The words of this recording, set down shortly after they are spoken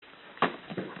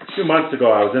A few months ago,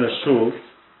 I was in a shul,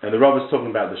 and the Rav was talking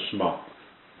about the Shema.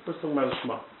 He was talking about the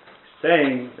Shema. He's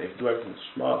saying they do everything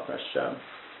Shema for Hashem.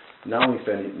 Not only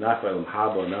for not for Elam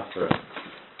Haba, not for,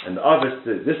 and the others,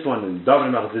 this one, and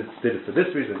David Melch did it for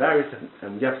this reason, that reason,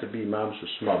 and you have to be Mamash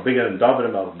Shema, bigger than David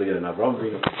Melch, bigger than Avram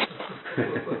Avinu.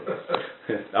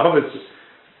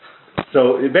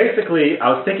 So basically,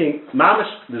 I was thinking,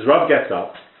 Mamash, this Rav gets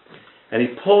up, and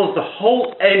he pulls the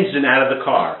whole engine out of the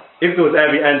car. If there was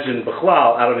every engine,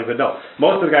 B'chlal, I don't even know.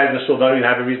 Most of the guys in the shul don't even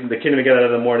have a reason, they can't even get out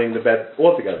of the morning, the bed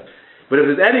altogether. But if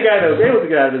there's any guy that was able to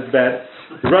get out of his bed,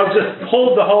 the Rav just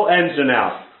pulled the whole engine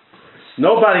out.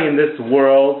 Nobody in this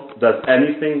world does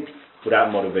anything without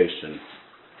motivation.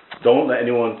 Don't let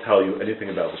anyone tell you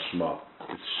anything about the Shema.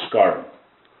 It's shkarim.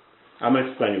 I'm going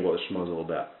to explain you what the Shema is all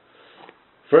about.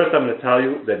 First, I'm going to tell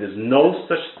you that there's no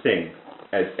such thing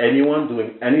as anyone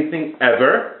doing anything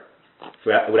ever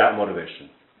without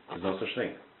motivation. There's no such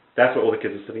thing. That's why all the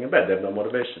kids are sitting in bed. They have no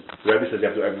motivation. The Rebbe says you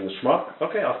have to do everything in the Shema.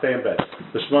 Okay, I'll stay in bed.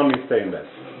 The Shema means stay in bed.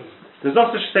 There's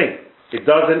no such thing. It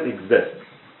doesn't exist.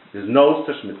 There's no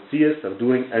such metzias of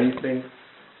doing anything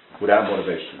without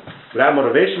motivation. Without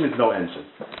motivation means no engine.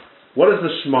 What does the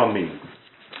Shema mean?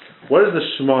 What does the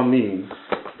Shema mean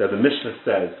that the Mishnah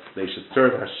says they should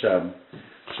serve Hashem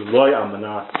Shaloi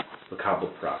Amanat L'Kabel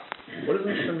Prat? What does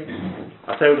the Mishnah mean?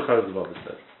 I'll tell you what the Chazal Zavav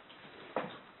says.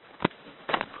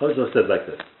 Chazal says like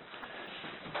this.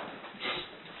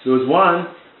 There was one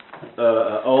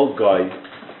old guy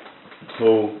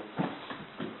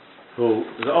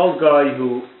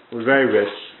who was very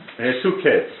rich, and he had two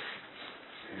kids.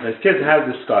 And his kids had a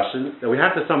discussion that we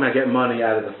have to somehow get money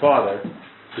out of the father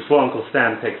before Uncle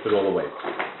Sam takes it all away.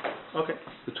 Okay,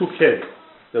 the two kids,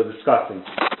 they were discussing.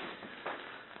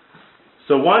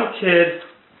 So one kid,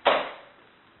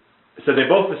 so they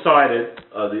both decided,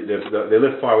 they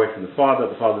lived far away from the father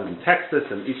lived in Texas,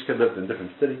 and each kid lived in a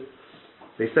different city.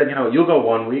 They said, you'll go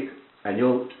 1 week, and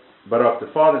you'll butter up the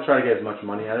father, try to get as much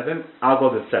money out of him. I'll go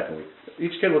the second week.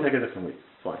 Each kid will take a different week.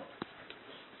 Fine.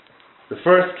 The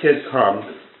first kid comes,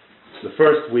 the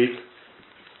first week,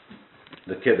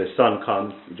 the son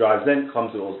comes, he drives in,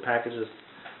 comes with all his packages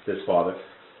to his father.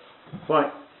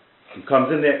 Fine. He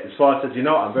comes in there, his father says,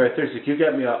 I'm very thirsty, can you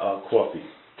get me a coffee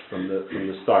from the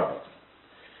Starbucks?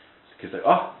 The kid's like,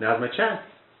 oh, now's my chance.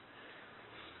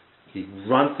 He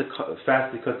runs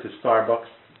fast to Starbucks.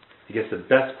 He gets the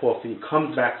best coffee. He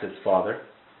comes back to his father.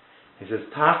 He says,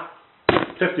 $50.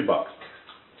 $50.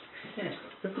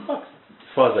 His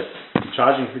father's like, you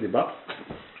charging $50?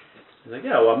 He's like,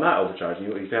 yeah, well, I'm not overcharging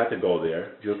you. If you have to go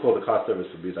there, if you would call the car service,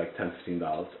 it would be like $10,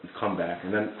 $15 and come back.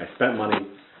 And then I spent money.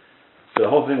 So the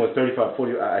whole thing was $35,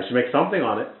 $40. I should make something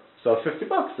on it. So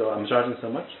 $50. So I'm charging so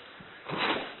much.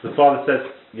 The father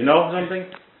says, you know something?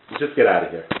 You just get out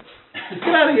of here. Just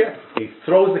get out of here. He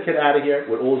throws the kid out of here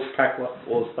with all his pakla,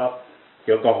 all his stuff.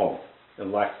 He'll go home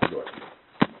and lock the door.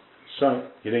 Son,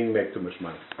 he didn't make too much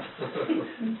money.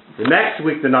 The next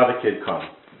week, another kid comes.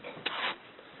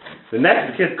 The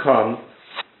next kid comes,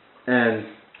 and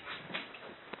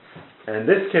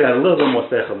this kid had a little bit more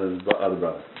seichel than his other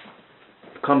brother.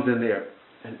 Comes in there,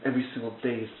 and every single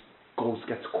day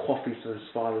gets coffee for his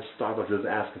father. Starbucks doesn't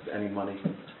ask him for any money.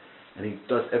 And he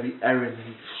does every errand, and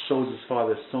he shows his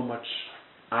father so much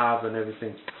av and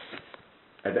everything.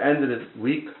 At the end of the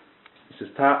week, he says,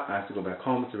 I have to go back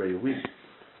home, it's already a week.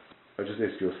 I just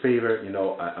ask you a favor,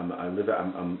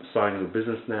 I'm starting a new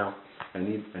business now. I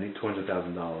need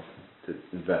 $200,000 to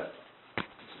invest.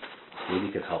 Maybe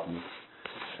you could help me.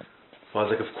 So I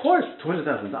was like, of course,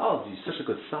 $200,000, you're such a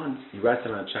good son. He writes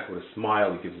him on a check with a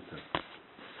smile, he gives it to him.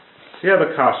 So you have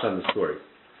a kash on the story.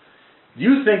 Do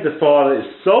you think the father is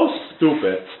so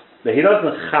stupid that he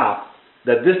doesn't chap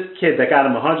that this kid that got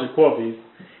him 100 coffees,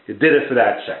 he did it for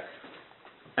that check?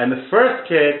 And the first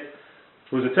kid,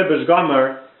 who was a Tibish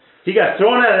Gomer, he got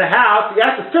thrown out of the house, he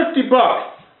asked for $50.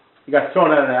 He got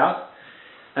thrown out of the house.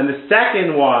 And the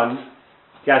second one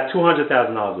got $200,000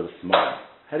 with a smile.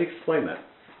 How do you explain that?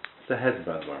 It's a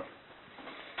hezbollah.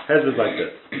 Hezbollah is like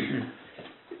this.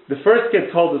 The first kid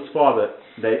told his father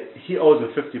that he owes him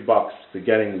 $50 for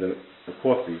getting the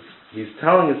coffee. He's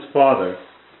telling his father,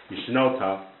 you should know,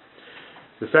 Tom,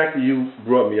 the fact that you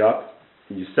brought me up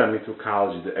and you sent me through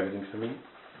college, you did everything for me,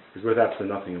 is worth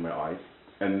absolutely nothing in my eyes.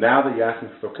 And now that you're asking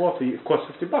for coffee, it costs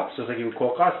 $50. Just like he would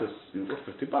call Casas, it was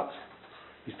 $50.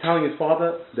 He's telling his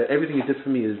father that everything he did for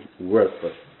me is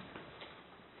worthless.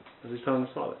 That's what he's telling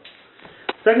his father.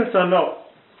 Second son, no.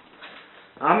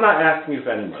 I'm not asking you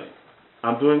for any money.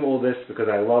 I'm doing all this because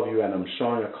I love you and I'm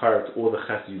showing a card to all the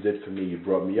chesed you did for me. You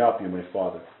brought me up, you're my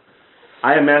father.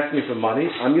 I am asking you for money.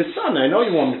 I'm your son. I know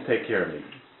you want me to take care of me.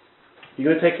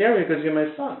 You're going to take care of me because you're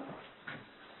my son.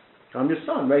 I'm your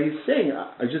son, right? He's saying,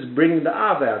 I'm just bringing the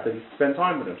Av out that he spent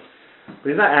time with him. But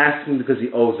he's not asking because he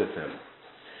owes it to him.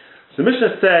 So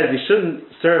Mishnah says you shouldn't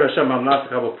serve Hashem Hamnas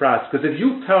Kabul Pras, because if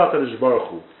you tell HaKadosh Baruch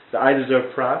Hu that I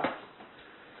deserve Pras,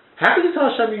 how can you tell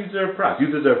Hashem you deserve Pras? You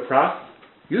deserve Pras?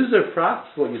 You deserve Pras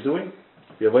for what you're doing?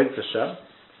 You're waiting for Hashem?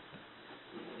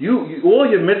 You all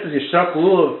your mitzvahs, your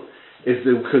shakululav,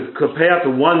 could pay out to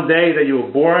one day that you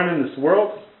were born in this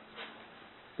world?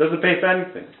 Doesn't pay for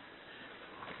anything.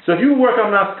 So if you work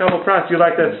on Hamnas Kabul Pras, you're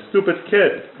like that stupid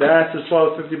kid that asked to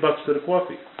swallow $50 for the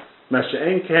coffee.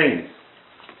 Masha'en Kain.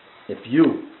 If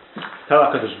you tell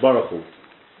HaKadosh Baruch Hu,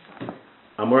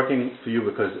 I'm working for you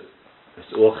because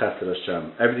it's all chesed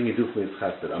Hashem. Everything you do for me is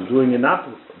chesed. I'm doing it not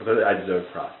because I deserve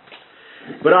Pras.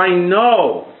 But I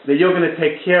know that you're going to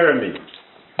take care of me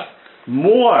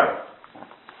more.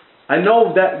 I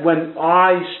know that when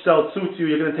I shtel to you,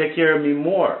 you're going to take care of me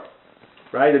more.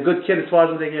 Right? A good kid is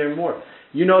supposed to take care of you more.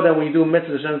 You know that when you do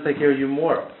mitzvahs, Hashem will take care of you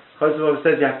more. Chazal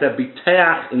says you have to have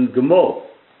bitach in gemol.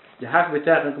 You have to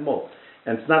bitach in gemol.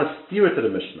 And it's not a steer to the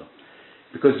Mishnah.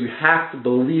 Because you have to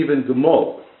believe in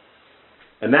gemol.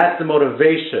 And that's the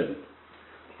motivation.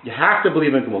 You have to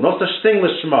believe in gemol. No such thing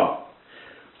as shema.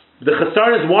 The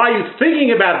chasarn is why you're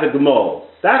thinking about the gemol.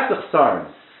 That's the chasarn.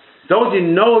 Don't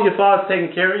you know your father's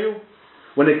taking care of you?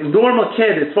 When a normal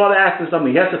kid, his father asks him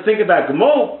something, he has to think about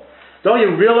gemol. Don't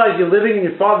you realize you're living in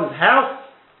your father's house?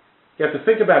 You have to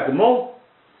think about gemol.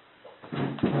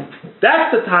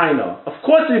 That's the taina. Of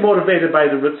course you're motivated by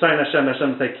the Ritzayin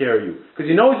Hashem to take care of you. Because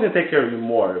you know He's going to take care of you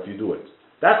more if you do it.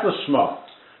 That's the Shema.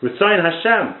 Ritzayin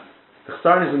Hashem. The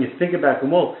chasarn is when you think about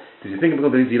gemol. Because you think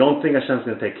about gemol, you don't think Hashem's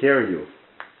going to take care of you.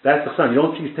 That's the chasarn. You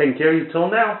don't think He's taking care of you till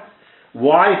now.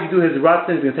 Why, if you do His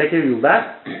Ratzon, He's going to take care of you less?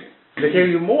 He's going to take care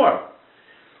of you more.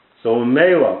 So in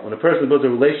Meila, when a person builds a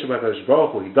relationship with HaKadosh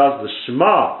Baruch Hu, he does the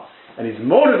Shema, and he's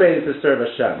motivated to serve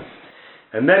Hashem.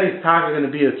 And then he's probably going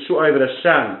to be a true Oived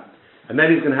Hashem. And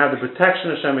then he's going to have the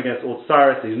protection of Hashem against all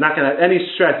tzaras. He's not going to have any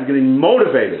stress. He's going to be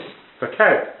motivated.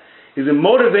 He's been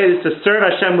motivated to serve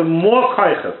Hashem with more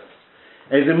koiches.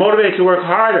 And he's been motivated to work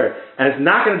harder. And it's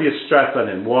not going to be a stress on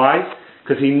him. Why?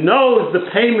 Because he knows the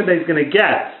payment that he's going to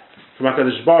get from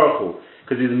HaKadosh Baruch Hu.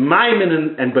 Because he's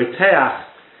maimin and beiteach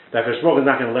that HaKadosh Baruch Hu is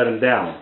not going to let him down.